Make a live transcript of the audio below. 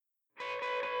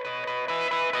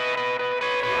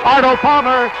Arnold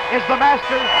Palmer is the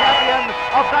Masters champion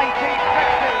of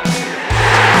 1960.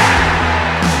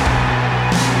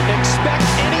 Expect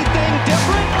anything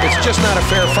different? It's just not a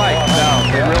fair fight.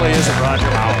 No, it really isn't, Roger.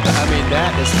 I mean,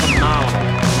 that is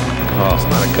phenomenal. Oh, it's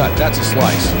not a cut. That's a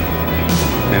slice.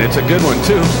 And it's a good one,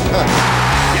 too.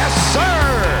 Yes, sir!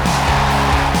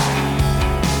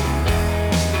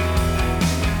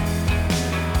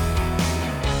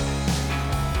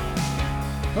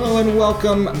 Hello and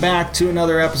welcome back to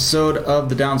another episode of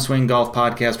the Downswing Golf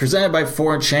Podcast presented by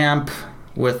 4Champ.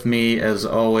 With me, as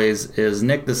always, is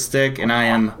Nick the Stick, and I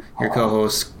am your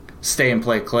co-host, Stay and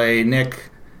Play Clay. Nick,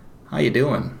 how you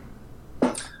doing?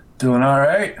 Doing all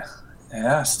right.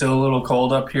 Yeah, still a little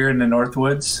cold up here in the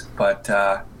Northwoods, but,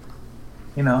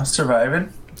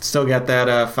 surviving. Still got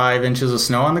that 5 inches of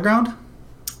snow on the ground?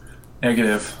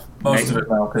 Negative. Most of it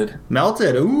melted.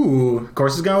 Melted? Ooh.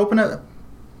 Course is going to open it?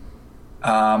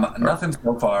 Nothing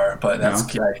so far, but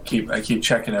that's I keep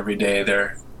checking every day.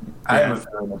 I have a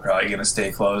feeling they're probably going to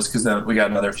stay closed because then we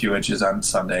got another few inches on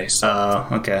Sunday. So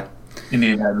okay.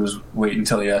 Indian Head was waiting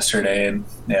until yesterday, and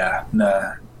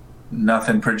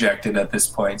nothing projected at this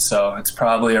point. So it's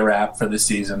probably a wrap for the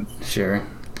season. Sure.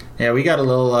 Yeah, we got a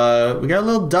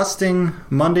little dusting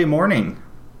Monday morning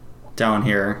down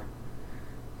here,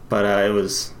 but it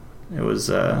was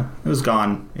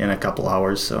gone in a couple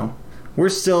hours. So. We're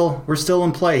still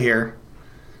in play here.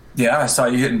 Yeah, I saw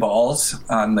you hitting balls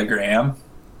on the gram.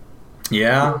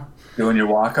 Yeah, doing your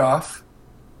walk off.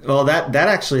 Well, that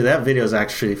video is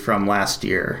actually from last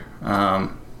year,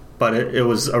 but it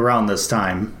was around this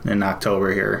time in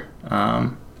October here.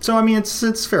 So I mean,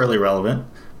 it's fairly relevant.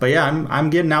 But yeah, I'm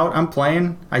getting out. I'm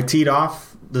playing. I teed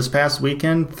off this past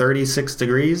weekend, 36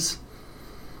 degrees.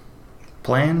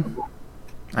 Playing.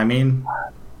 I mean,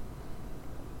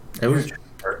 it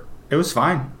was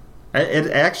fine. It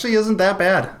actually isn't that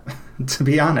bad, to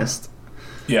be honest.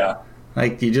 Yeah.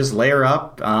 Like, you just layer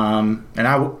up, and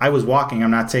I was walking.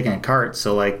 I'm not taking a cart,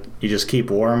 so, like, you just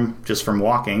keep warm just from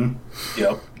walking.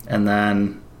 Yep. And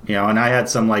then, and I had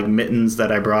some, like, mittens that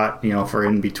I brought, for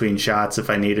in between shots if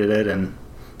I needed it, and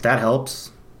that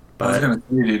helps. But I was going to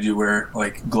say, did you wear,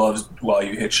 like, gloves while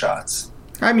you hit shots?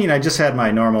 I mean, I just had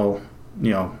my normal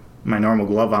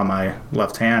glove on my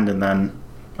left hand, and then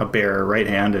a bare right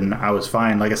hand, and I was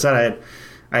fine. Like I said,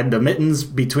 I had the mittens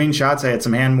between shots. I had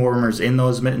some hand warmers in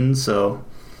those mittens, so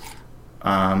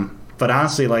but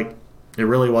honestly, like, it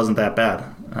really wasn't that bad.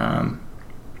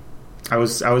 I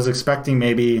was expecting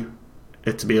maybe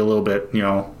it to be a little bit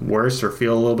worse or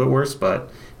feel a little bit worse, but it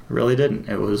really didn't.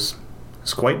 It was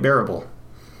quite bearable.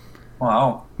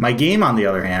 Wow. My game, on the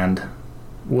other hand,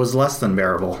 was less than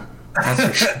bearable. That's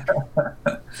for sure.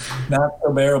 Not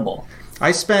so bearable.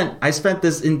 I spent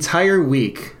this entire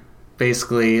week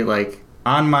basically, like,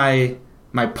 on my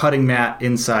putting mat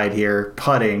inside here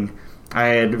putting. I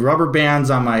had rubber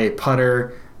bands on my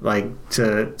putter, like,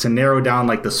 to narrow down,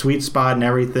 like, the sweet spot and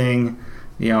everything,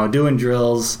 doing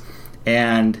drills.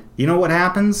 And you know what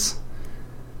happens?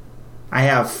 I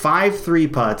have 5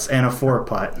 3-putts and a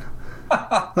 4-putt.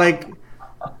 Like,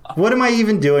 what am I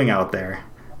even doing out there?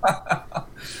 Are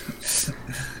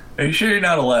you sure you're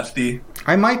not a lefty?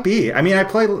 I might be. I mean, I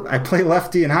play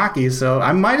lefty in hockey, so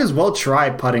I might as well try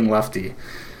putting lefty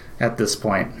at this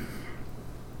point.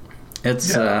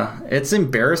 It's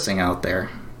embarrassing out there.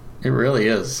 It really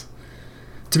is.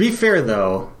 To be fair,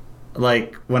 though,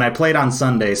 like, when I played on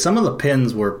Sunday, some of the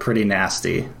pins were pretty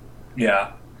nasty.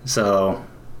 Yeah. So,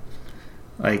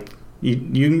 like,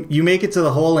 you make it to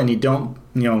the hole and you don't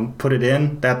put it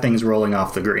in, that thing's rolling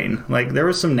off the green. Like, there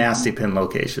were some nasty pin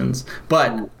locations,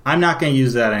 but I'm not going to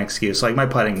use that as an excuse. Like, my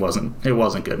putting wasn't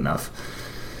good enough.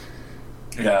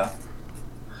 Yeah.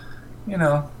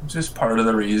 Just part of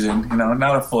the reason,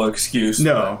 not a full excuse.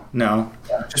 No. Yeah,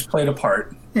 just played a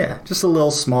part. Yeah, just a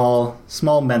little small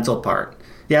mental part.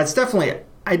 Yeah,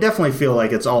 I definitely feel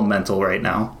like it's all mental right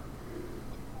now.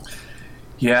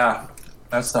 Yeah.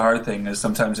 That's the hard thing, is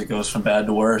sometimes it goes from bad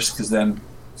to worse, because then,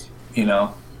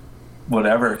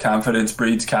 whatever, confidence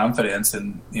breeds confidence,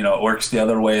 and, it works the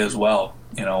other way as well.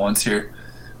 Once you're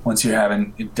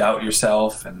having doubt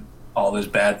yourself and all those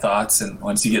bad thoughts, and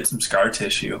once you get some scar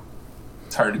tissue,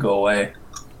 it's hard to go away.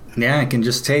 Yeah, it can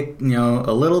just take,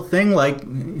 a little thing like,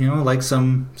 like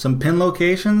some pin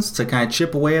locations to kind of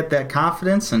chip away at that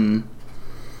confidence, and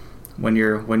when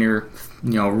you're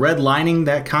redlining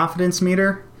that confidence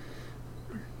meter,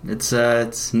 it's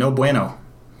no bueno.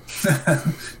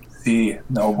 Sí,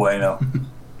 no bueno.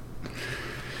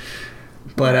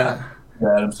 But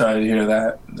yeah, I'm sorry to hear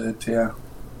that.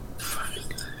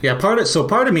 Yeah,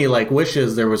 part of me, like,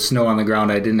 wishes there was snow on the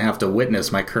ground. I didn't have to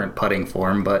witness my current putting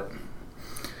form, but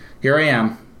here I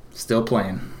am. Still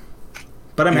playing.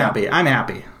 But I'm happy. I'm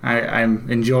happy. I'm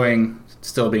enjoying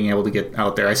still being able to get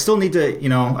out there. I still need to,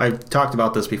 I've talked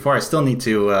about this before. I still need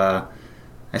to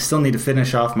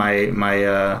finish off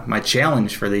my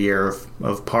challenge for the year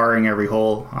of parring every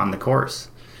hole on the course.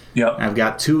 Yep. I've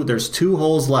got there's 2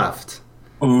 holes left.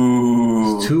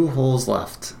 Ooh. There's 2 holes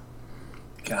left.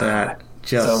 God. That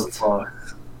So close.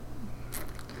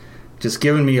 just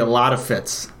giving me a lot of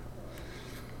fits.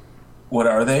 What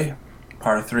are they?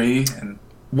 Par 3 and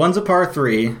One's a par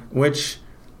 3, which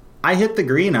I hit the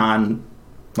green on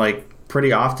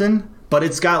pretty often, but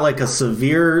it's got a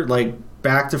severe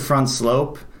back to front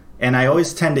slope, and I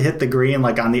always tend to hit the green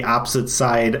on the opposite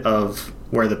side of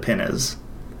where the pin is.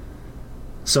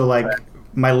 So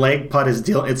my leg putt is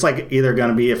it's either going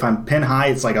to be, if I'm pin high,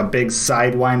 it's a big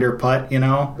sidewinder putt,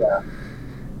 Yeah.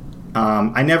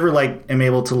 I never am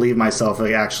able to leave myself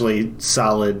actually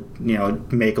solid,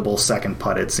 makeable second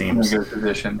putt, it seems. In a good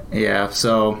position. Yeah,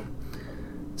 so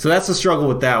that's the struggle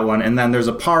with that one. And then there's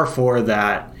a par 4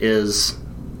 that is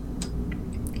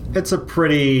it's a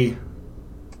pretty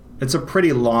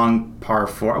long par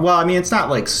 4. Well, I mean, it's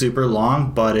not super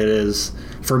long, but it is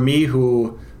for me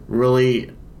who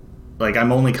really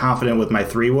I'm only confident with my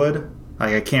 3-wood.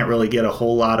 I can't really get a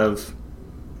whole lot of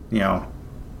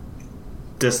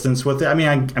distance with it. I mean,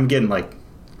 I'm getting I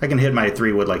can hit my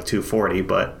 3-wood 240,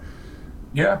 but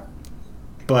Yeah.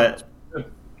 but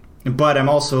I'm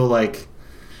also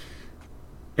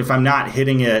if I'm not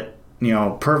hitting it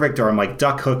perfect, or I'm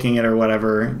duck hooking it or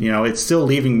whatever, it's still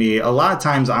leaving me. A lot of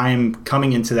times I'm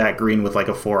coming into that green with a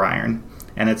 4-iron,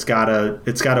 and it's got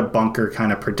a bunker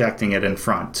kind of protecting it in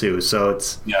front too, so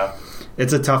it's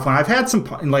a tough one. I've had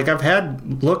I've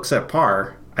had looks at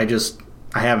par.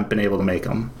 I haven't been able to make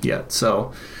them yet.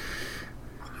 So,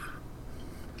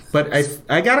 but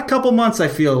I got a couple months I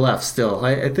feel left still.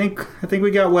 I think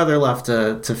we got weather left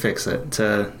to fix it,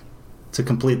 to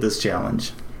complete this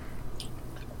challenge.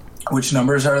 Which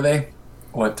numbers are they?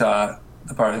 What the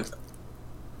part?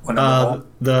 What number?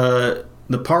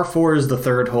 The par 4 is the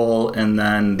 3rd hole, and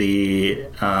then the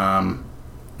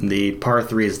par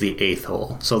 3 is the 8th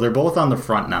hole. So they're both on the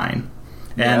front 9,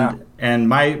 and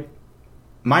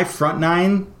my front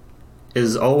 9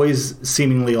 is always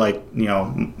seemingly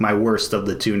my worst of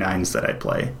the 2 9s that I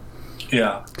play.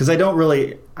 Yeah. Because I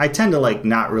tend to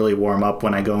not really warm up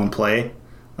when I go and play.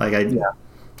 I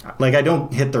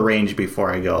don't hit the range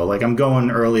before I go. I'm going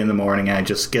early in the morning, and I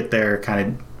just get there,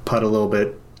 kind of putt a little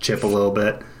bit, chip a little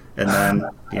bit, and then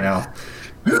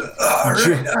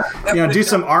do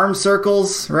some arm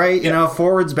circles, right?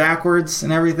 Forwards, backwards,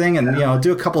 and everything, and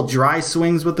do a couple dry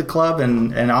swings with the club,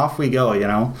 and off we go.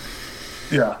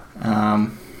 Yeah.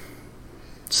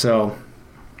 So,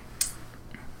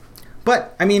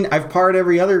 but I mean, I've parred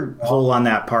every other hole on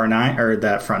that par 9 or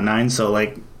that front 9, so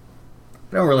I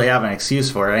don't really have an excuse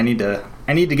for it. I need to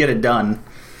get it done.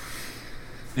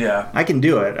 Yeah. I can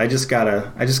do it. I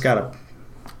gotta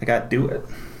do it.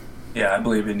 Yeah, I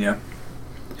believe in you.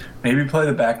 Maybe play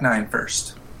the back 9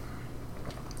 first.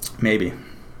 Maybe.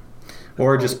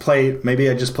 Or maybe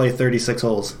I just play 36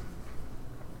 holes.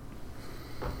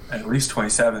 At least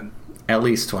 27. At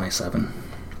least 27.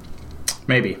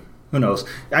 Maybe. Who knows?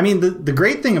 I mean, the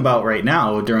great thing about right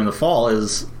now during the fall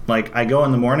is I go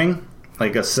in the morning,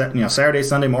 Saturday,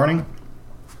 Sunday morning.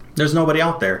 There's nobody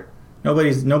out there.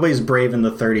 Nobody's braving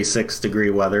the 36 degree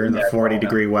weather and the 40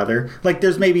 degree weather.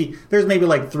 There's maybe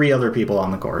 3 other people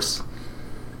on the course.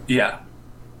 Yeah,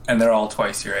 and they're all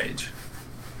twice your age.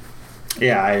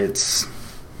 Yeah,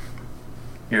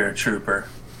 you're a trooper.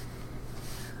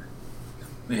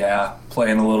 Yeah,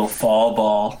 playing a little fall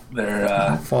ball.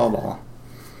 They're fall ball.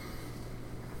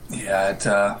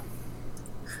 Yeah,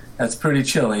 that's pretty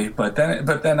chilly, but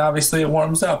then obviously it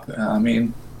warms up. I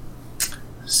mean,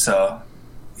 so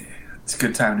it's a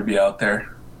good time to be out there.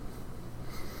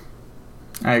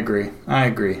 I agree.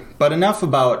 But enough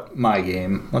about my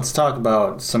game. Let's talk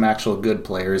about some actual good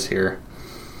players here.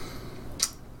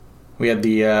 We had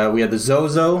the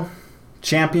ZOZO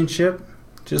Championship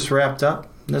just wrapped up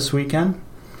this weekend.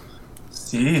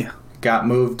 See, got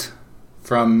moved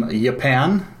from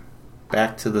Japan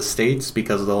back to the States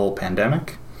because of the whole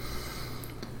pandemic.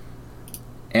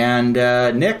 And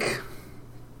Nick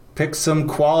picked some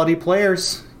quality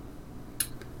players.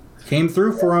 Came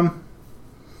through for him.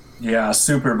 Yeah,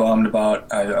 super bummed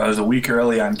about. I was a week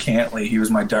early on Cantlay. He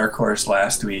was my dark horse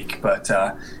last week, but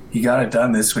he got it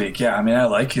done this week. Yeah, I mean, I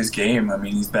like his game. I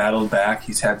mean, he's battled back.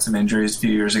 He's had some injuries a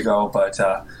few years ago, but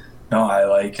no, I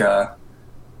like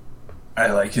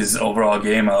his overall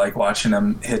game. I like watching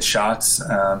him hit shots.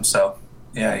 So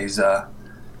yeah, he's. I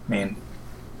mean,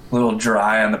 little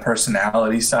dry on the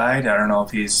personality side. I don't know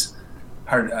if he's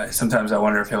hard. Sometimes I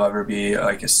wonder if he'll ever be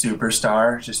like a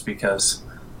superstar, just because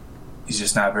he's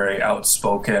just not very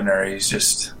outspoken, or he's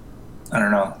just, I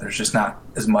don't know. There's just not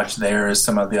as much there as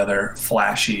some of the other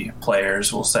flashy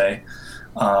players, we'll say.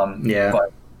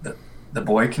 But the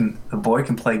boy can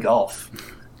play golf.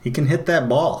 He can hit that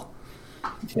ball.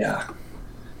 Yeah,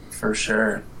 for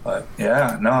sure. But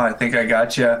yeah, no, I think I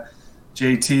got you.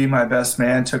 JT, my best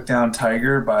man, took down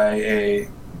Tiger by a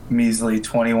measly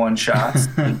 21 shots.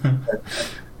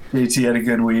 JT had a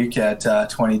good week at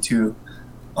 22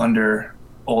 under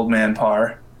old man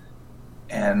par.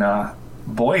 And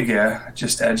Boyga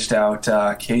just edged out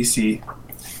Casey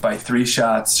by 3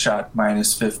 shots, shot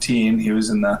minus 15. He was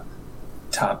in the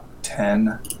top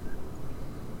 10.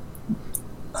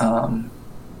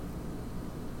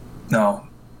 No,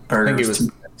 Berger was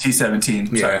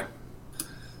T17. Yeah. Sorry.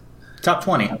 Top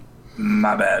 20.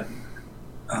 My bad.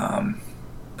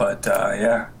 But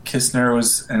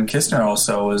Kistner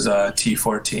also was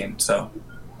T14, so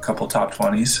a couple top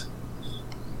 20s.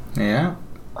 Yeah,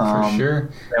 for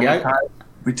sure. Yeah,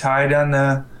 we tied on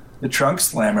the trunk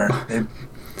slammer,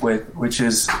 which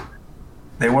is,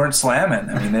 they weren't slamming.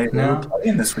 I mean, they were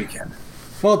playing this weekend.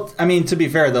 Well, I mean, to be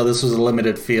fair though, this was a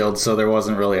limited field, so there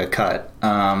wasn't really a cut.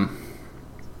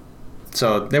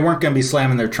 So they weren't going to be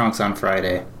slamming their trunks on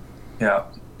Friday. Yeah.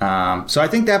 So I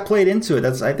think that played into it.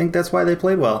 I think that's why they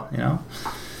played well. You know,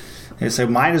 they said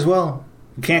might as well.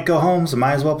 You can't go home, so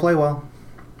might as well play well.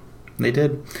 They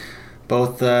did.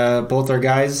 Both our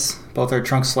guys, both our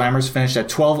trunk slammers, finished at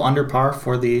 12 under par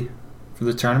for the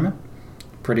tournament.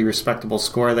 Pretty respectable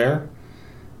score there.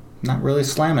 Not really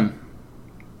slamming.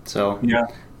 So yeah,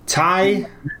 tie.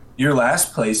 Your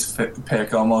last place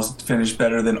pick almost finished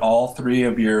better than all 3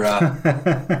 of your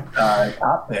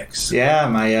top picks. Yeah,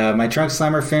 my trunk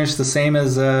slammer finished the same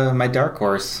as my dark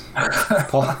horse,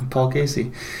 Paul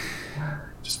Casey.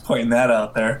 Just pointing that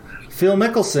out there. Phil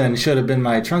Mickelson should have been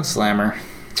my trunk slammer.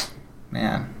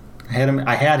 Man,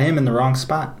 I had him in the wrong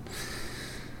spot.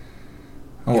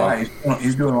 Oh yeah, well.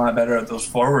 He's doing a lot better at those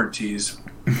forward tees.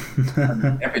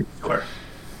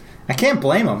 I can't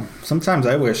blame him. Sometimes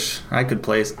I wish I could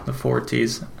play the forward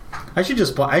tees. I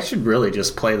should really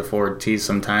just play the forward tees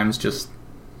sometimes, just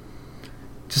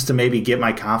to maybe get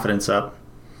my confidence up.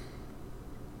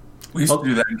 We used to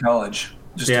do that in college.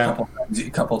 Just a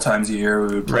couple times a year,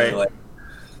 we would play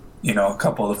a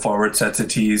couple of the forward sets of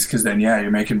tees, because then you're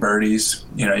making birdies.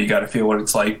 You got to feel what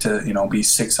it's like to be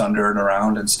 6 under and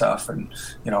around and stuff, and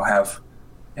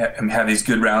have these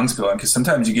good rounds going, because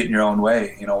sometimes you get in your own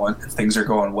way. When if things are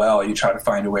going well, you try to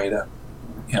find a way to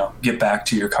get back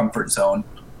to your comfort zone.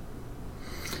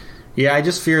 Yeah, I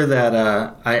just fear that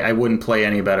I wouldn't play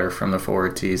any better from the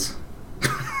forward tees.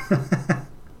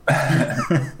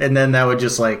 And then that would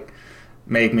just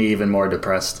make me even more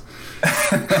depressed.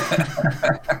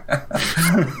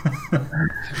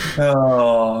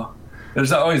 Oh,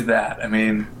 there's always that. I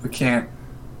mean,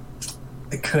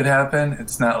 it could happen.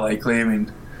 It's not likely. I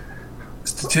mean,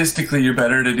 statistically, you're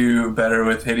better to do better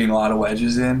with hitting a lot of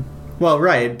wedges in. Well,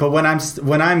 right, but when I'm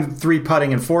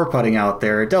 3-putting and 4-putting out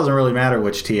there, it doesn't really matter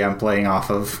which tee I'm playing off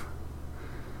of.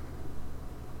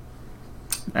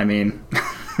 I mean,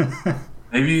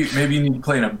 maybe you need to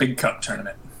play in a big cup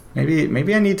tournament.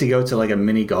 Maybe I need to go to a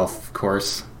mini golf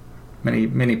course,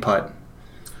 mini putt.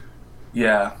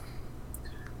 Yeah,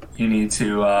 you need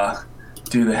to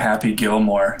do the Happy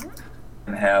Gilmore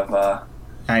and have.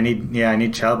 I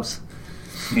need Chubbs.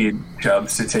 Need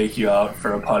Chubbs to take you out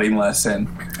for a putting lesson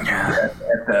at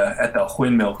the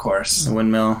windmill course. The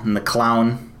windmill and the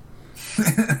clown.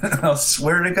 I'll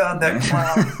swear to God, that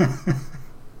clown.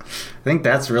 I think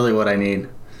that's really what I need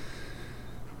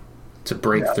to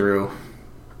break through.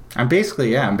 I'm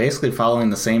basically following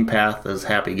the same path as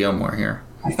Happy Gilmore here.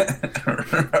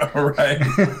 Right.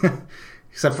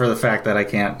 Except for the fact that I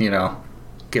can't,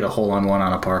 get a hole-on-one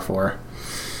on a par 4.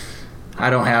 I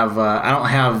don't have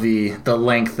the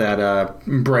length that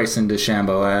Bryson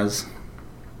DeChambeau has.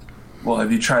 Well,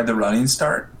 have you tried the running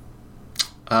start?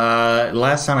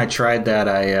 Last time I tried that,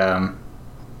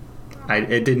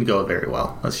 it didn't go very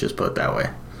well. Let's just put it that way.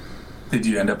 Did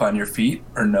you end up on your feet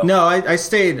or no? No, I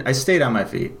stayed on my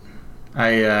feet.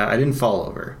 I didn't fall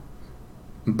over,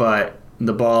 but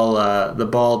the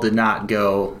ball did not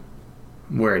go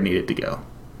where it needed to go.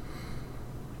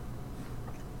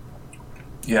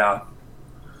 Yeah.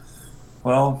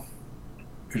 Well,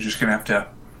 you're just gonna have to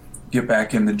get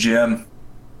back in the gym.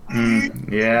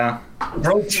 Yeah.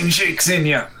 Protein shakes in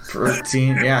you.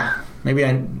 Protein, yeah.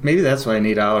 Maybe that's what I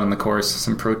need out on the course.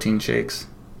 Some protein shakes.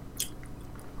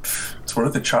 It's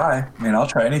worth a try. I mean, I'll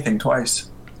try anything twice.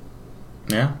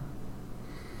 Yeah.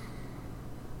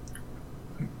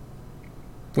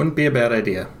 Wouldn't be a bad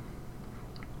idea.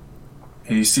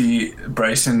 And you see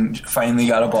Bryson finally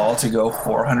got a ball to go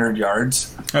 400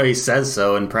 yards. Oh, he says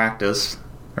so in practice,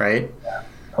 right? Yeah,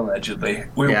 allegedly.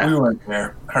 We weren't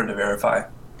there. Hard to verify.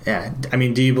 Yeah. I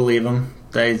mean, do you believe him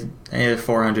that he had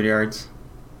 400 yards?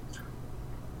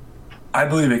 I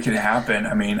believe it could happen.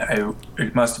 I mean,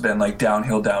 it must have been like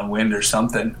downhill, downwind or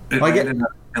something. It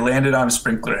landed on a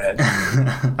sprinkler head.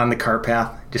 On the cart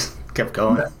path. Just kept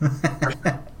going.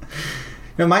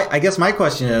 I guess my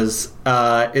question is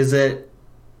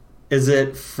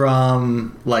it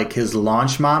from like his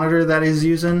launch monitor that he's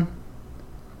using,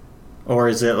 or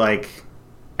is it like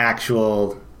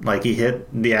actual, like he hit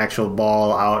the actual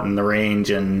ball out in the range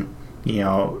and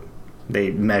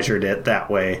they measured it that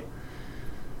way?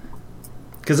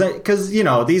 Because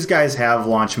these guys have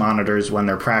launch monitors when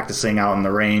they're practicing out in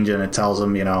the range, and it tells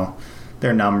them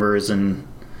their numbers and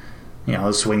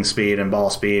swing speed and ball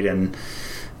speed and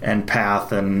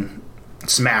path and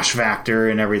smash factor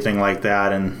and everything like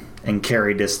that, and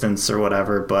carry distance or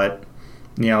whatever. But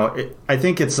I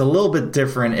think it's a little bit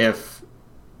different if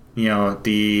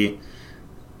the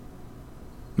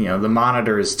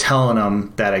monitor is telling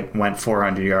them that it went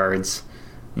 400 yards,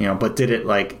 but did it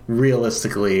like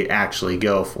realistically actually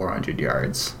go 400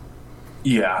 yards?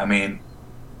 Yeah, I mean,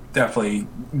 definitely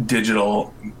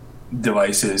digital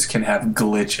devices can have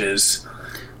glitches.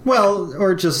 Well,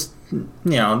 or just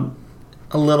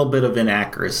a little bit of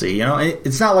inaccuracy.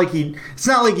 It's not like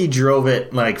he drove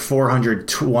it like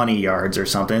 420 yards or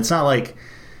something. It's not like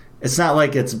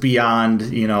it's beyond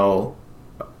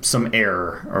some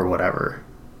error or whatever.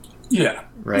 Yeah,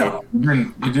 right.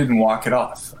 No, you didn't walk it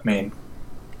off. I mean,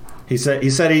 I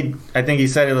think he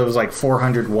said it was like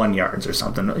 401 yards or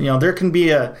something. There can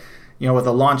be with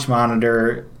a launch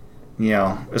monitor,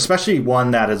 especially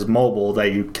one that is mobile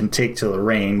that you can take to the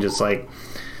range. It's like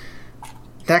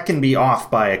that can be off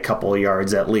by a couple of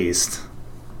yards at least.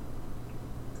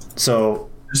 So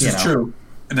this is true.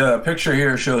 The picture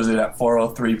here shows it at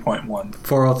 403.1.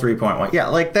 403.1. Yeah,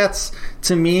 like that's,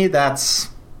 to me, that's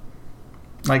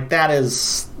like, that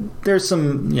is, there's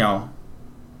some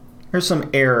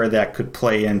error that could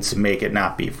play in to make it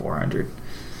not be 400.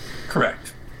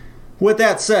 Correct. With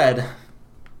that said,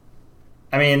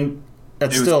 I mean,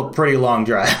 that's still a pretty long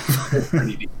drive.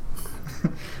 Pretty deep.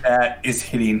 That is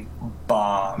hitting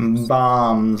bombs.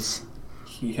 Bombs.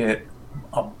 He hit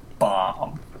a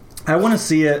bomb. I want to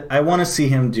see it. I want to see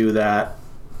him do that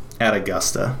at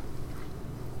Augusta.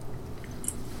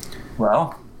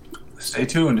 Well, stay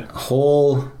tuned.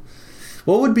 Hole.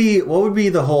 What would be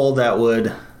the hole that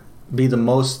would be the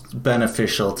most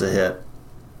beneficial to hit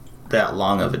that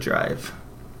long of a drive?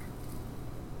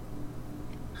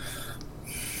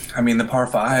 I mean, the par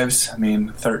fives. I mean,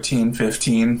 13,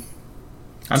 15.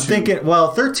 I'm thinking,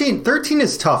 well, 13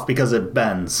 is tough because it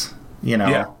bends,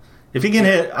 Yeah. If he can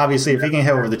hit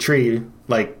over the tree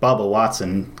like Bubba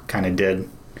Watson kind of did,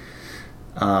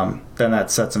 then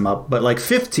that sets him up. But like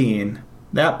 15,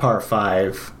 that par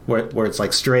 5, where it's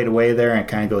like straight away there and it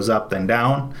kind of goes up then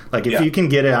down. Like if you can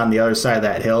get it on the other side of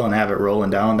that hill and have it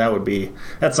rolling down,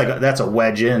 that's a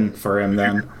wedge in for him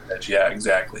then. Yeah,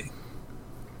 exactly.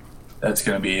 That's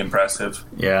going to be impressive.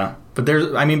 Yeah. But there's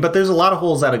a lot of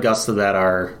holes at Augusta that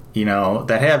are,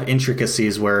 that have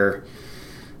intricacies where,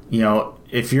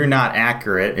 if you're not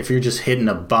accurate, if you're just hitting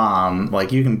a bomb,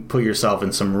 like you can put yourself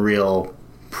in some real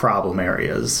problem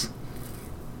areas.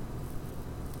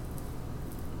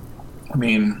 I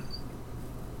mean,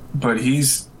 but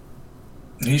he's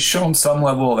shown some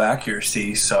level of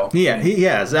accuracy, so yeah, he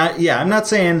has. I'm not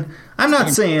saying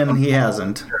he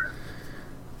hasn't.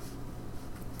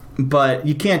 But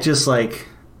you can't just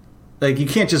you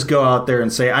can't just go out there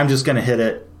and say, I'm just going to hit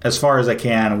it as far as I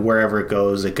can, wherever it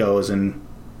goes, and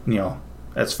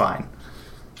that's fine.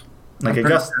 Like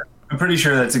I'm pretty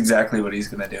sure that's exactly what he's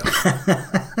going to do.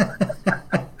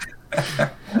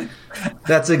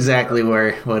 That's exactly what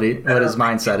his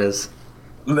mindset is.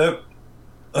 Let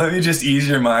me just ease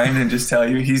your mind and just tell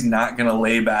you he's not going to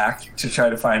lay back to try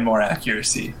to find more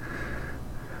accuracy.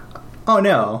 Oh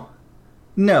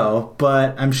no,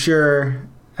 but I'm sure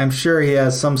he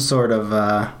has some sort of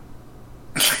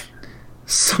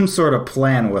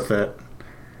plan with it.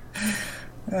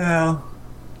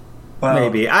 Well,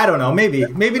 maybe, I don't know.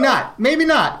 Maybe not.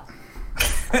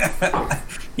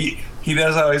 He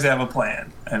does always have a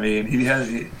plan. I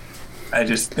mean, I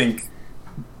just think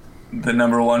the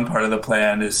number one part of the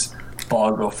plan is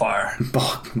ball go far.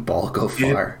 Ball go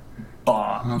far.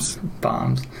 Bombs.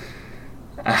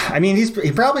 I mean,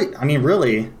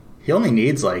 really, he only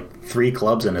needs like 3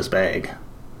 clubs in his bag.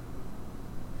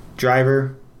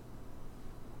 driver,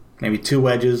 maybe 2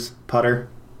 wedges, putter.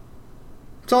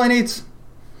 That's all he needs.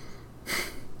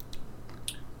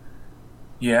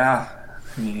 Yeah,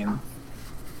 I mean,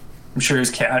 I'm sure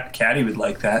his caddy would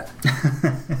like that.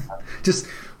 Just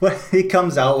what he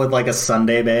comes out with like a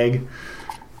Sunday bag.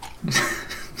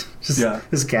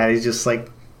 His caddy's just like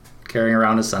carrying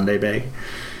around a Sunday bag.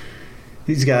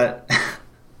 He's got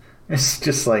it's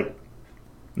just like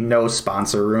no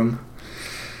sponsor room.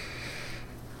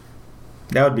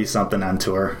 That would be something on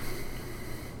tour.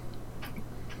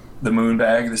 The moon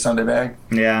bag, the Sunday bag.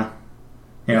 Yeah,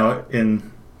 you know,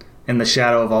 in the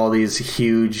shadow of all these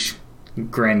huge,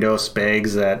 grandiose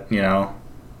bags that, you know,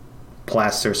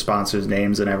 plaster sponsors'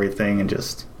 names and everything, and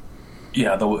just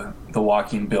the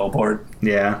walking billboard.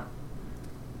 Yeah,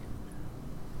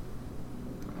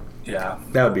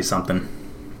 that would be something.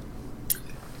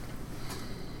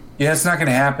 Yeah, it's not going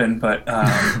to happen, but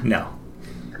no,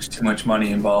 there's too much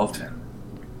money involved.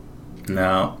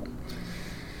 No.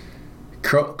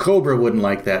 Cobra wouldn't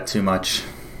like that too much.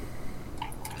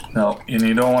 No, and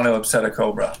you don't want to upset a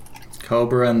Cobra.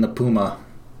 Cobra and the Puma.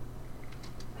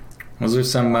 Those are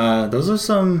some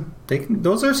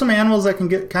animals that can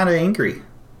get kind of angry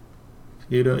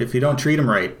if you don't treat them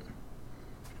right.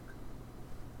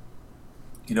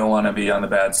 You don't want to be on the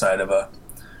bad side of a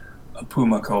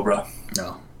Puma Cobra.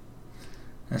 No.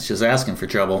 That's just asking for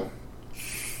trouble.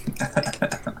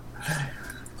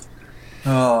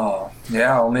 Oh,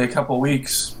 yeah, only a couple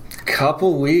weeks.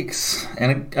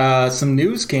 And some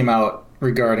news came out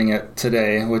regarding it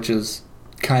today, which is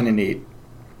kind of neat.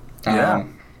 Yeah.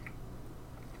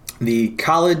 The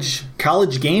college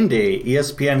game day,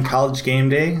 ESPN College Game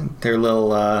Day, their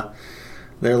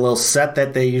little set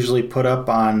that they usually put up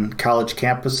on college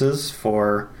campuses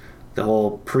for the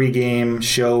whole pregame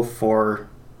show for,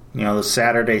 you know, the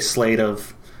Saturday slate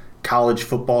of college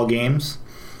football games.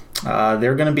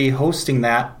 They're going to be hosting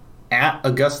that at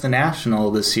Augusta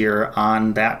National this year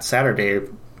on that Saturday,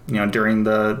 you know, during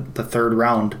the third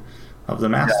round of the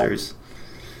Masters.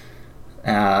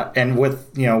 And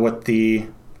with the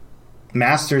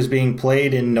Masters being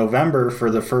played in November for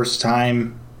the first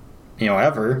time, you know,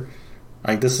 ever,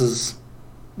 like this is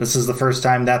the first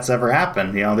time that's ever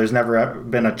happened. You know, there's never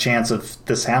been a chance of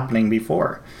this happening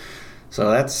before. So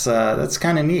that's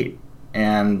kind of neat.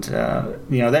 And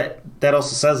you know, that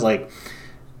also says, like,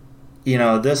 you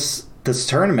know, this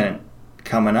tournament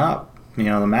coming up, you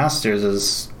know, the Masters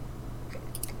is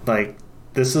like,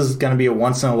 this is going to be a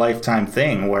once in a lifetime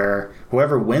thing where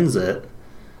whoever wins it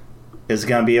is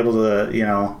going to be able to, you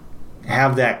know,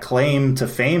 have that claim to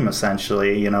fame,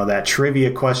 essentially, you know, that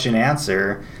trivia question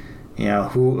answer, you know,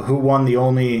 who won the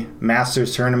only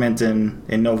Masters tournament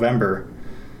in November,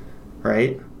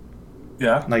 right?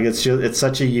 Yeah. Like, it's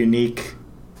such a unique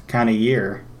kind of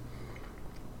year.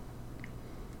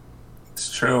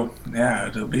 It's true. Yeah,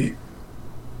 it'll be.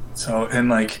 So, and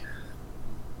like,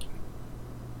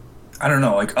 I don't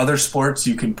know, like other sports,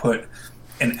 you can put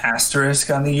an asterisk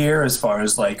on the year as far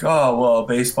as like, oh, well,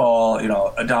 baseball, you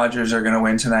know, Dodgers are going to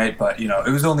win tonight, but, you know,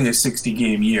 it was only a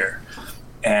 60-game year.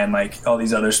 And like all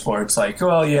these other sports, like,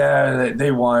 well, yeah,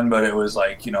 they won, but it was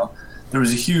like, you know, there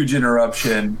was a huge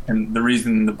interruption, and the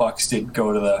reason the Bucks didn't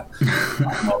go to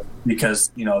the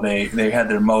because, you know, they had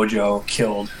their mojo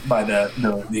killed by the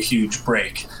huge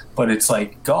break. But it's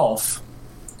like golf,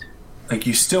 like,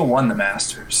 you still won the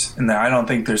Masters, and I don't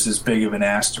think there's as big of an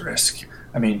asterisk.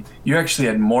 I mean, you actually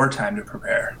had more time to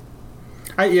prepare.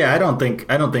 I don't think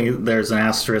there's an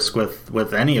asterisk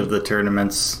with any of the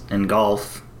tournaments in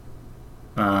golf.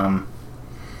 I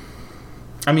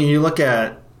mean, you look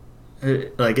at,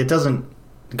 like, it doesn't.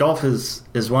 Golf is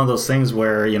one of those things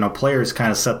where, you know, players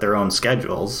kind of set their own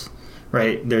schedules,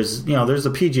 right? There's the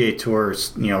PGA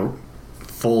Tour's, you know,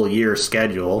 full year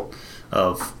schedule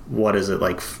of, what is it,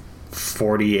 like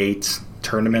 48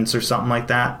 tournaments or something like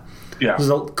that. Yeah,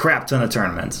 there's a crap ton of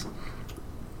tournaments,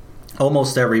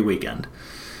 almost every weekend,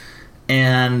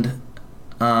 and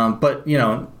but, you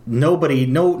know,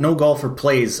 no golfer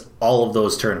plays all of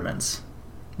those tournaments.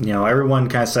 You know, everyone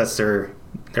kind of sets their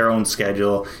own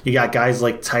schedule. You got guys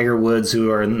like Tiger Woods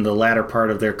who are in the latter part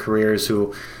of their careers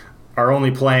who are only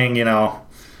playing, you know,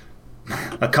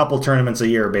 a couple tournaments a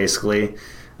year, basically.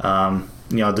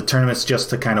 You know, the tournaments just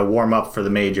to kind of warm up for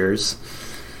the majors.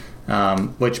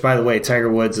 Which, by the way, Tiger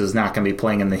Woods is not going to be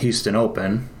playing in the Houston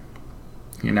Open.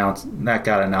 You know, that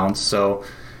got announced. So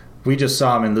we just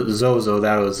saw him in the ZOZO.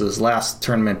 That was his last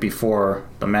tournament before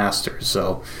the Masters.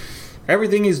 So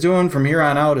everything he's doing from here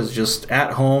on out is just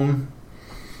at home,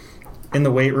 in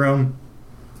the weight room,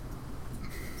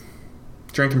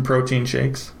 drinking protein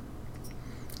shakes.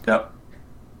 Yep.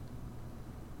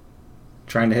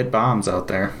 trying to hit bombs out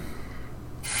there.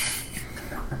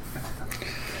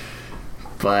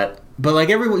 But like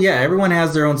everyone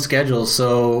has their own schedule.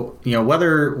 So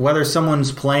whether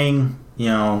someone's playing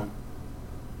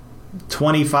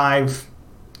 25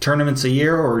 tournaments a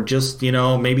year or just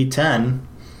maybe 10,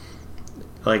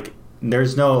 like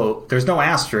there's no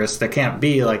asterisk. That can't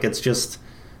be like, it's just,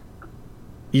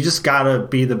 you just gotta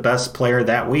be the best player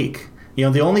that week.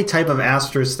 The only type of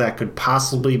asterisk that could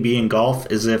possibly be in golf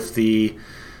is if the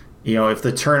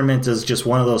tournament is just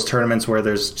one of those tournaments where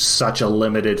there's such a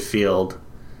limited field,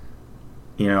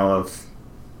 of,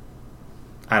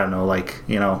 I don't know, like,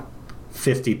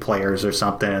 50 players or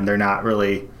something, and they're not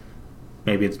really,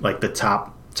 maybe it's like the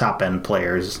top end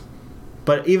players.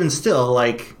 But even still,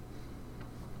 like,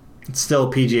 it's still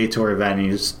a PGA Tour event, and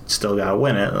you still gotta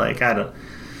win it. Like, I don't.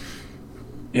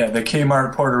 Yeah, the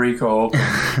Kmart Puerto Rico Open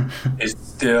is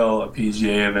still a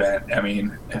PGA event. I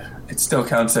mean, it still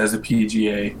counts as a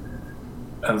PGA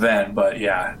event, but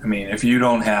yeah, I mean, if you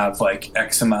don't have like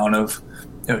X amount of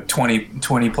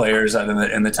 20 players out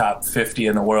in the top 50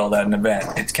 in the world at an event,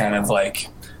 it's kind of like,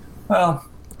 well,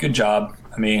 good job.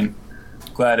 I mean,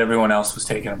 glad everyone else was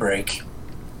taking a break.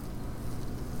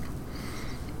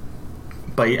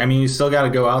 But I mean, you still got to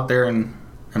go out there and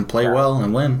play well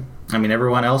and win. I mean,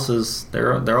 everyone else is,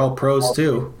 they're all pros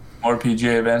too. More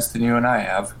PGA events than you and I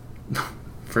have.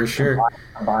 For sure.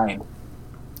 Combined.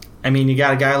 I mean, you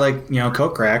got a guy like,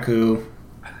 Kokrak who,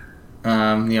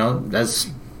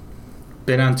 has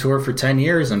been on tour for 10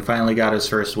 years and finally got his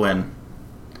first win.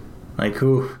 Like,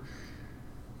 who,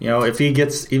 if he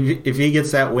gets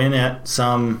that win at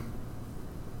some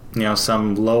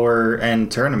lower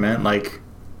end tournament, like,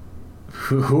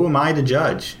 who am I to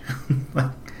judge?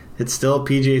 It's still a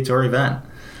PGA Tour event.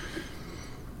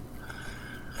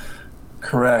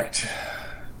 Correct.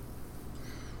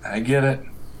 I get it.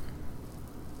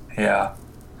 Yeah.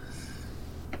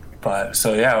 But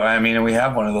so yeah, I mean, we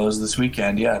have one of those this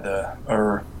weekend. Yeah,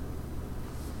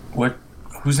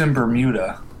 who's in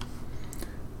Bermuda?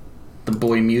 The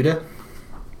Bermuda?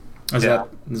 Is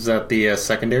that the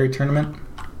secondary tournament?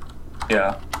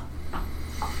 Yeah.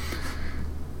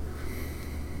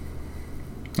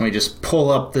 Let me just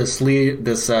pull up this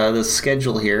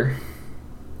schedule here.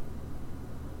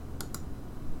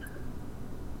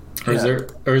 Or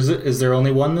is there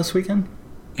only one this weekend?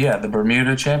 Yeah, the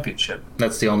Bermuda Championship.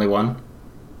 That's the only one.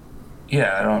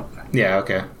 Yeah, I don't. Yeah,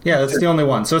 okay. Yeah, that's the only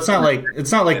one. So it's not like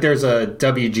there's a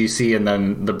WGC and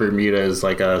then the Bermuda is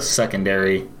like a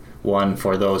secondary one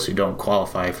for those who don't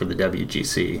qualify for the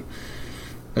WGC.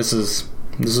 This is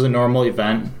a normal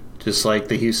event, just like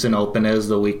the Houston Open is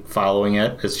the week following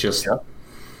it. It's just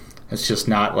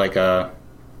not like a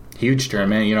huge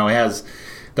tournament. It has,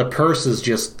 the purse is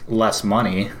just less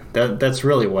money. That's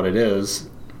really what it is.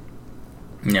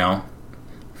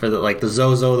 For the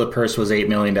ZOZO, the purse was $8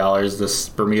 million. This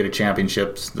Bermuda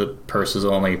Championships, the purse is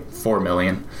only $4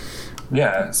 million.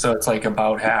 Yeah, so it's like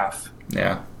about half.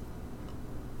 Yeah,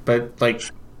 but like,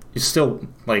 you still,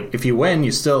 like, if you win,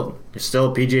 you're still a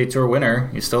PGA Tour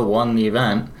winner. You still won the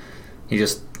event. You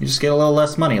just get a little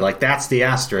less money. Like, that's the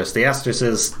asterisk. The asterisk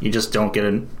is you just don't get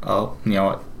all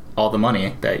the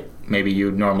money that maybe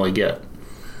you'd normally get.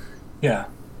 Yeah.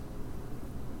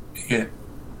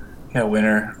 Yeah,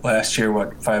 winner last year,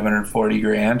 what,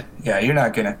 $540,000? Yeah, you're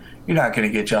not gonna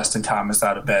get Justin Thomas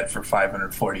out of bed for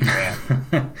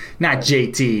 $540,000. Not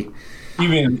JT.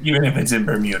 Even if it's in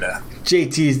Bermuda.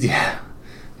 JT's, yeah,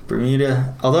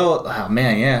 Bermuda. Although, oh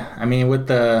man, yeah. I mean, with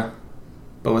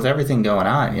everything going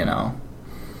on,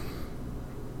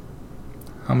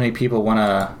 how many people want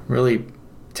to really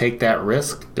take that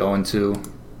risk going to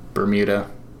Bermuda?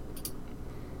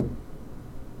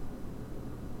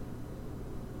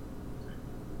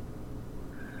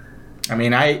 I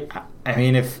mean,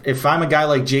 if I'm a guy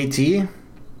like JT,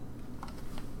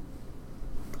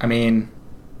 I mean,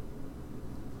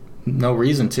 no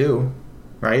reason to,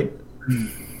 right?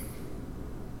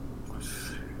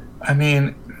 I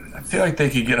mean, I feel like they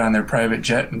could get on their private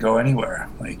jet and go anywhere.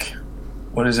 Like,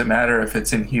 what does it matter if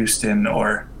it's in Houston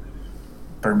or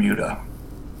Bermuda?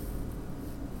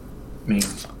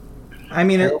 I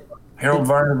mean, Harold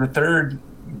Varner III,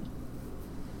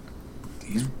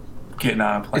 he's getting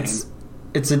on a plane.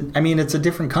 It's a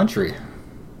different country.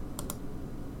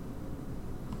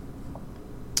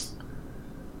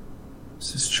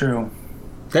 This is true.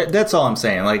 That's all I'm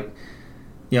saying. Like,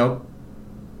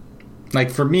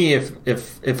 like for me,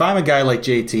 if I'm a guy like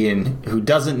JT and who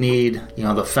doesn't need the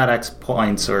FedEx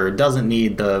points or doesn't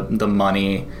need the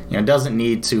money, doesn't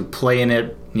need to play in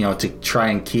it, to try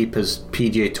and keep his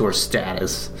PGA Tour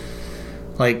status,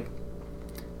 like,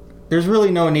 there's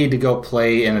really no need to go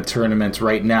play in a tournament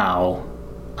right now,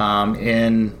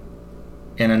 in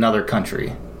another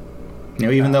country.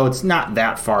 Even though it's not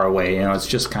that far away, it's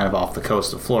just kind of off the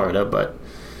coast of Florida, but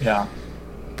yeah.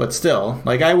 But still,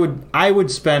 like I would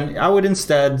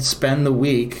instead spend the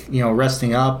week,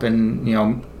 resting up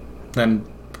and, then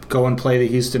go and play the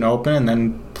Houston Open and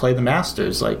then play the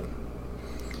Masters, like,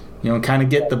 kind of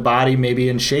get the body maybe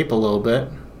in shape a little bit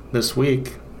this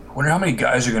week. I wonder how many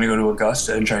guys are going to go to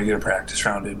Augusta and try to get a practice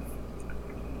round in.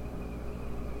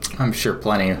 I'm sure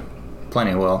plenty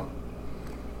will.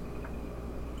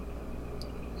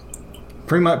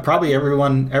 Pretty much, probably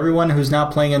everyone who's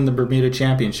not playing in the Bermuda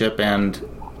Championship and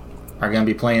are going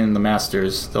to be playing in the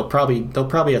Masters, they'll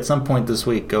probably at some point this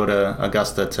week go to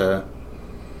Augusta to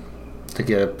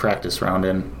get a practice round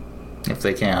in, if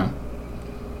they can.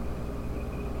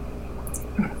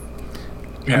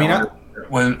 Yeah,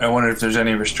 I wonder if there's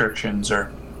any restrictions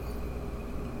or.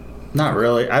 Not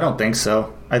really. I don't think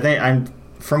so. I think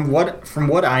from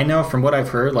what I know, from what I've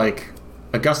heard, like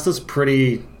Augusta's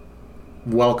pretty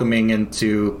welcoming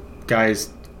into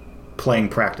guys playing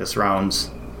practice rounds.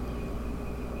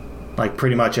 Like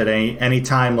pretty much at any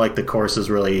time, like the course is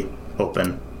really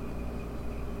open.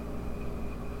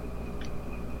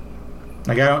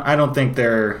 Like I don't think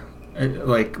they're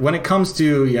like, when it comes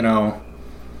to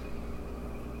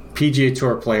PGA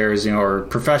Tour players, or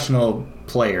professional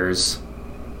players,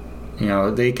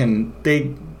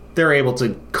 they're able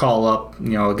to call up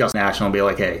Augusta National and be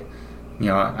like, hey,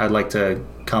 I'd like to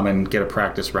come and get a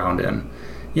practice round in.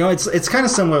 It's kind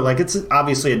of similar. Like, it's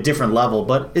obviously a different level,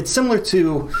 but it's similar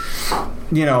to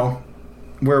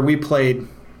where we played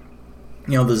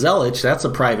the Zelich. That's a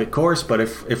private course, but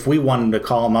if we wanted to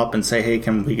call them up and say, hey,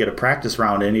 can we get a practice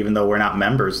round in, even though we're not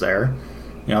members there,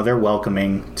 they're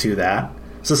welcoming to that.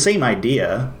 It's the same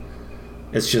idea.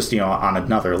 It's just on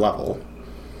another level.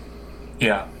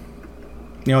 Yeah.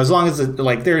 As long as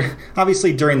they're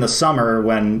obviously during the summer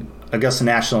when Augusta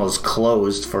National is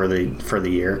closed for the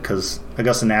year, because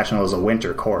Augusta National is a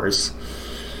winter course.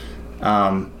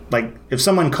 Like, if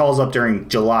someone calls up during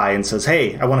July and says,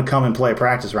 hey, I want to come and play a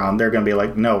practice round, they're going to be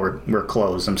like, no, we're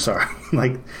closed. I'm sorry.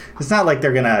 Like, it's not like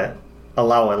they're going to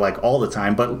allow it like all the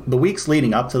time, but the weeks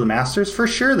leading up to the Masters, for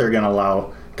sure they're going to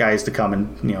allow guys to come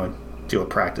and do a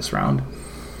practice round.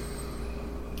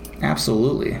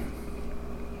 Absolutely.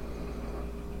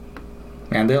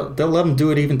 Man, they'll let them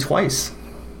do it even twice.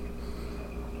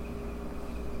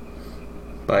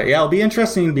 But yeah, it'll be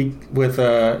interesting with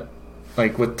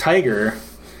Tiger.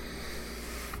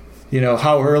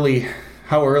 How early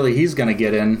he's going to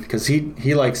get in, because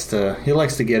he likes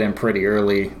to get in pretty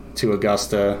early to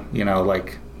Augusta.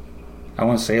 Like, I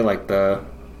want to say like the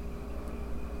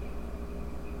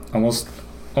almost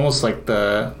like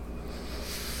the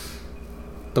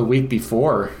week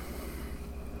before,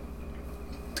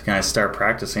 to kind of start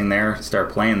practicing there, start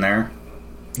playing there.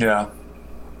 Yeah.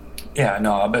 Yeah,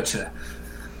 no, I bet you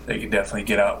they could definitely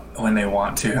get out when they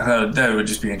want to. That would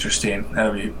just be interesting.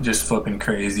 That would be just flipping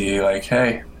crazy. Like,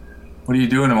 hey, what are you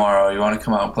doing tomorrow? You want to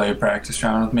come out and play a practice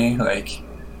round with me? Like,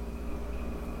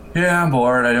 yeah, I'm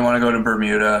bored. I didn't want to go to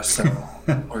Bermuda, so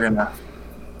we're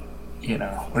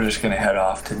just gonna head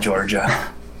off to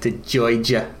Georgia. To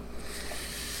Georgia.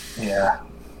 Yeah.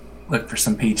 Look for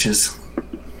some peaches.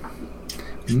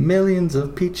 Millions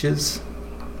of peaches.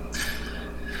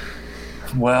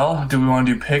 Well, do we want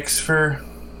to do picks for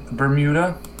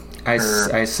Bermuda? I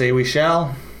say we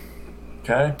shall.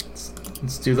 Okay.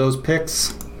 Let's do those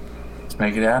picks. Let's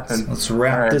make it happen. Let's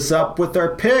wrap this up with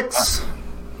our picks.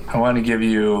 I want to give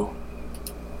you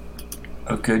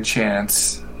a good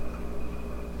chance.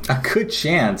 A good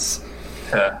chance?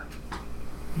 To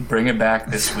bring it back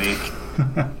this week.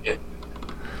 Get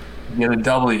a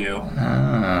W.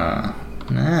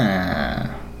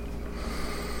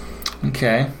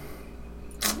 Okay.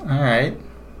 All right.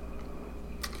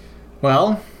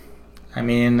 Well, I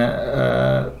mean,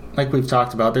 like we've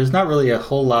talked about, there's not really a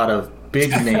whole lot of big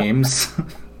names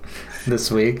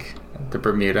this week at the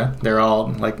Bermuda. They're all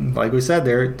like we said,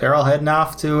 they're all heading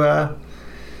off to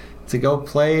go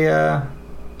play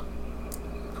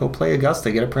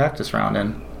Augusta, get a practice round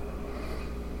in.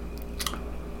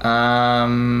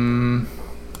 I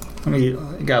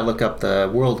gotta look up the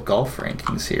world golf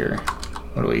rankings here.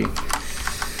 What do we?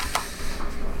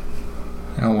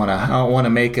 I don't want to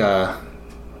make a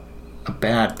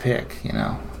bad pick,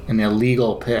 an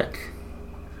illegal pick.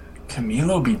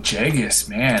 Camilo Villegas,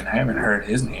 man, I haven't heard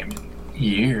his name in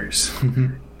years.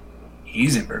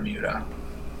 He's in Bermuda.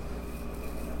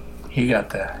 He got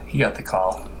the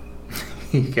call.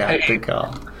 He got the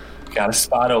call. Got a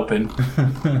spot open.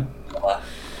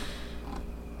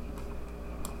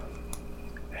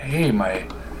 Hey, my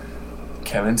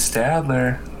Kevin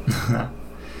Stadler.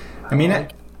 I mean,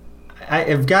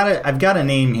 I've got a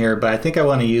name here, but I think I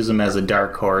want to use him as a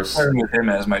dark horse. I'm with him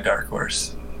as my dark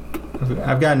horse.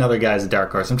 I've got another guy as a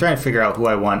dark horse. I'm trying to figure out who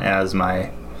I want as my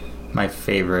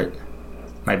favorite,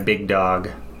 my big dog.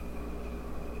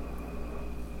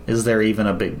 Is there even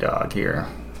a big dog here?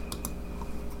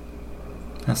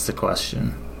 That's the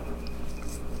question.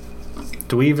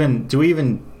 Do we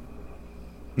even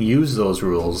use those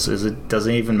rules?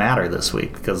 Doesn't even matter this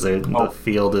week because the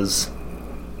field is.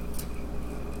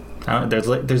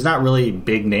 There's not really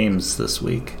big names this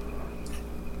week.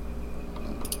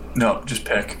 No, just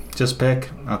pick. Just pick?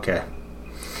 Okay.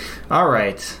 All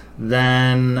right.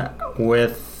 Then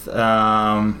with you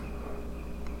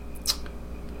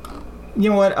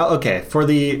know what? Okay, for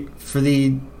the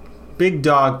big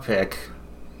dog pick,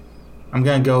 I'm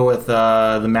gonna go with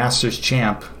the Masters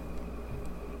champ,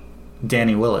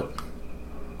 Danny Willett.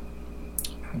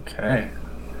 Okay.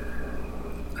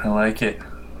 I like it.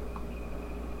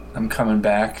 I'm coming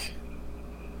back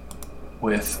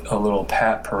with a little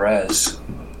Pat Perez.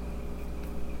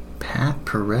 Pat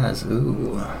Perez,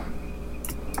 ooh.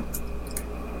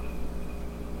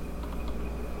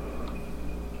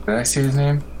 Did I see his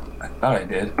name? I thought I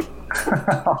did.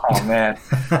 Oh, man.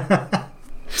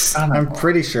 I'm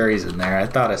pretty sure he's in there. I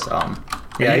thought I saw him.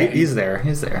 Yeah, he's there.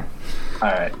 He's there. All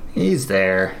right. He's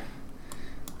there.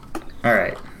 All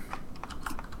right.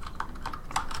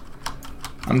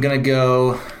 I'm going to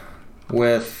go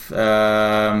with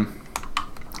my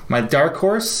dark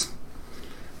horse.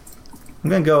 I'm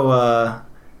going to go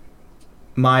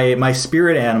my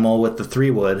spirit animal with the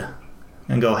 3-wood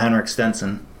and go Henrik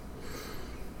Stenson.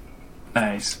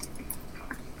 Nice.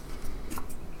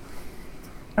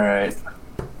 All right.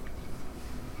 I'm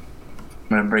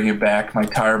going to bring it back. My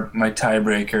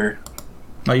tiebreaker.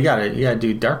 Oh, you got to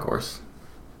do dark horse.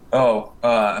 Oh,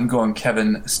 I'm going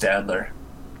Kevin Stadler.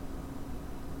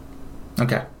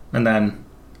 Okay, and then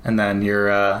your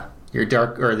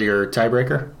dark or your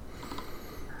tiebreaker.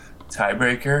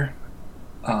 Tiebreaker,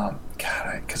 God,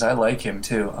 because I like him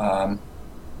too.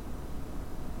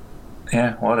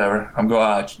 Yeah, whatever. I'm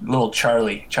going little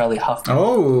Charlie Huffman.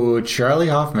 Oh, Charlie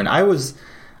Hoffman. I was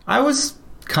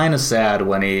kind of sad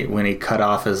when he cut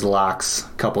off his locks a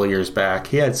couple of years back.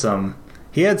 He had some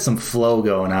flow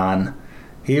going on.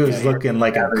 He was looking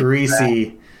like a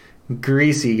greasy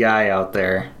guy out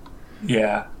there.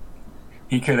 Yeah,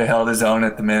 he could have held his own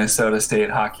at the Minnesota State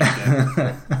hockey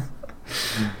game.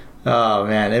 Oh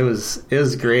man, it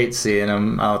was great seeing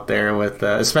him out there with,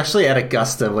 especially at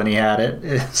Augusta when he had it.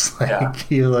 It's like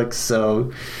he looked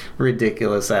so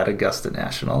ridiculous at Augusta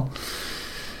National.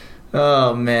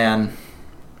 Oh man.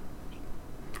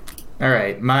 All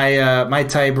right, my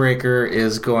tiebreaker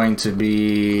is going to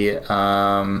be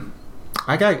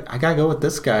I gotta go with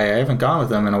this guy. I haven't gone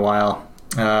with him in a while.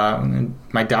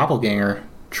 My doppelganger,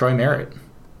 Troy Merritt.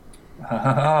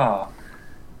 Oh,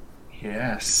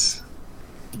 yes.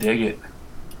 Dig it.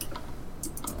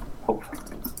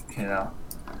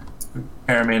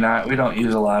 I mean, we don't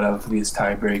use a lot of these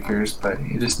tiebreakers, but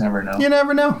you just never know. You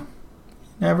never know.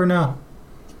 Never know.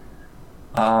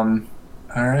 All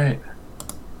right.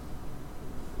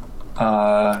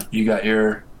 You got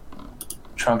your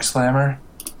trunk slammer?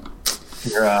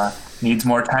 Your needs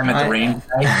more time at the range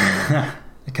guy?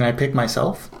 Can I pick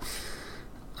myself?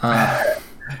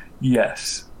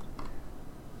 Yes.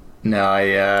 No,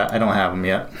 I don't have them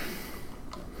yet.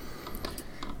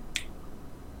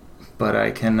 But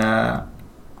I can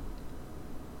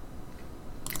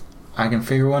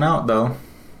figure one out though.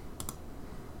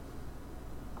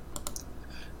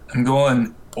 I'm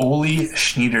going Ole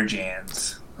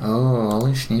Schneiderjans. Oh, Ole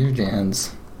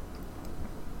Schneiderjans.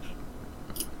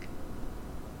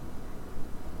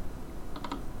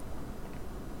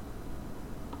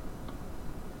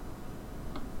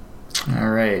 All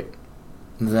right.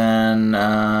 Then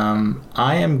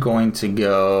I am going to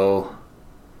go.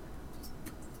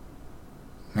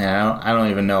 Man, I don't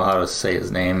even know how to say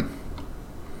his name.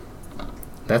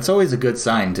 That's always a good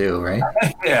sign too, right?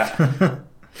 Yeah.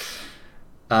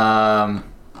 I'm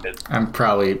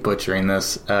probably butchering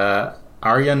this.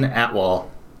 Aryan Atwal.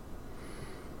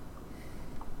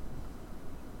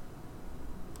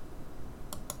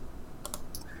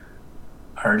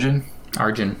 Arjun?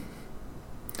 Arjun.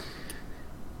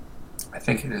 I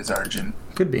think it is Arjun.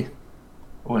 Could be. I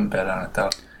wouldn't bet on it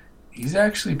though. He's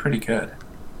actually pretty good.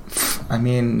 I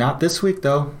mean, not this week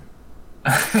though.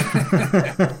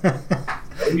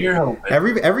 You're hoping.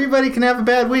 Everybody can have a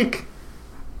bad week.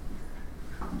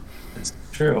 It's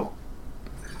true.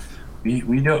 We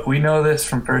know this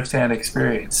from firsthand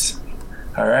experience.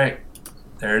 All right,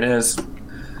 there it is.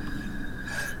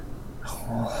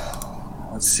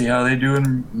 Let's see how they do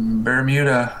in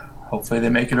Bermuda. Hopefully they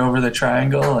make it over the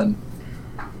triangle and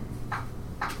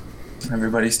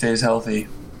everybody stays healthy.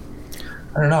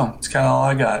 I don't know. It's kind of all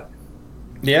I got.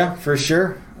 Yeah, for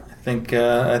sure. I think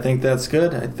that's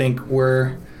good. I think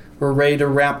we're ready to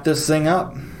wrap this thing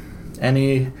up.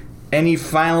 Any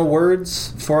final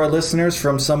words for our listeners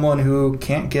from someone who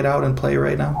can't get out and play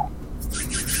right now?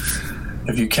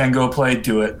 If you can go play,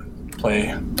 do it.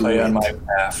 Play on my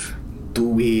behalf.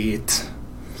 Do it.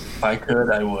 If I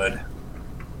could, I would.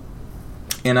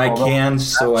 And I can,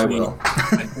 so I will.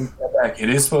 I take that back. It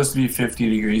is supposed to be 50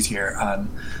 degrees here on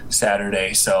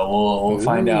Saturday, so we'll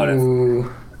find out if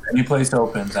any place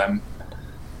opens.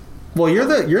 Well,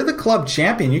 you're the club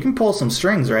champion. You can pull some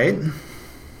strings, right?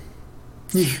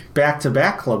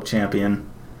 Back-to-back club champion.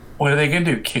 What are they going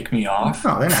to do? Kick me off?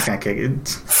 No, they're not going to kick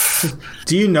it.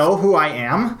 Do you know who I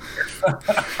am?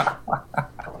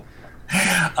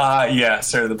 Yeah,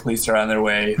 sir. The police are on their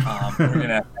way. We're going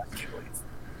to have to.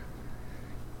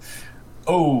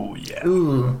 Oh, yeah.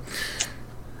 Ooh.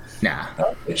 Nah.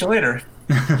 I'll catch you later.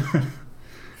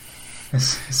 I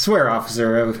swear,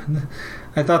 officer.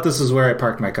 I thought this was where I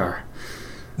parked my car.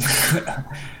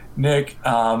 Nick,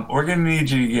 we're going to need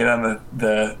you to get on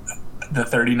the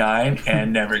 39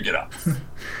 and never get off.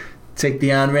 Take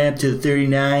the on-ramp to the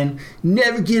 39.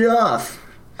 Never get off.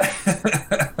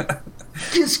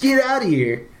 Just get out of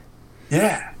here.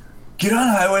 Yeah. Get on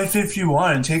Highway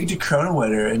 51 and take it to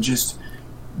Cronewetter and just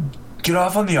get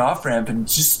off on the off-ramp and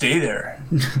just stay there.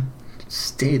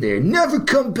 Stay there. Never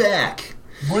come back.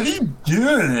 What are you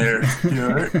doing there,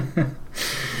 Stuart?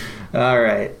 All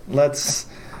right. Let's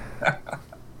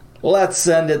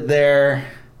end it there.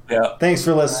 Yeah. Thanks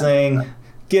for listening.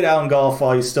 Get out and golf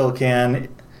while you still can,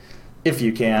 if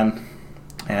you can,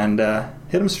 and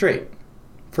hit them straight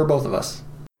for both of us.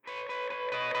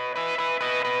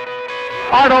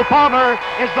 Arnold Palmer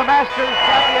is the Masters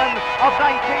champion of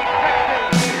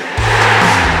 1960.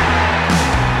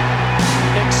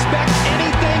 Expect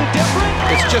anything different?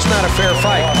 It's just not a fair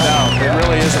fight. No, it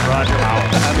really isn't, Roger.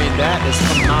 I mean, that is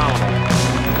phenomenal.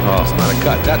 Oh, it's not a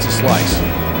cut. That's a slice.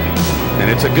 And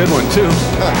it's a good one, too.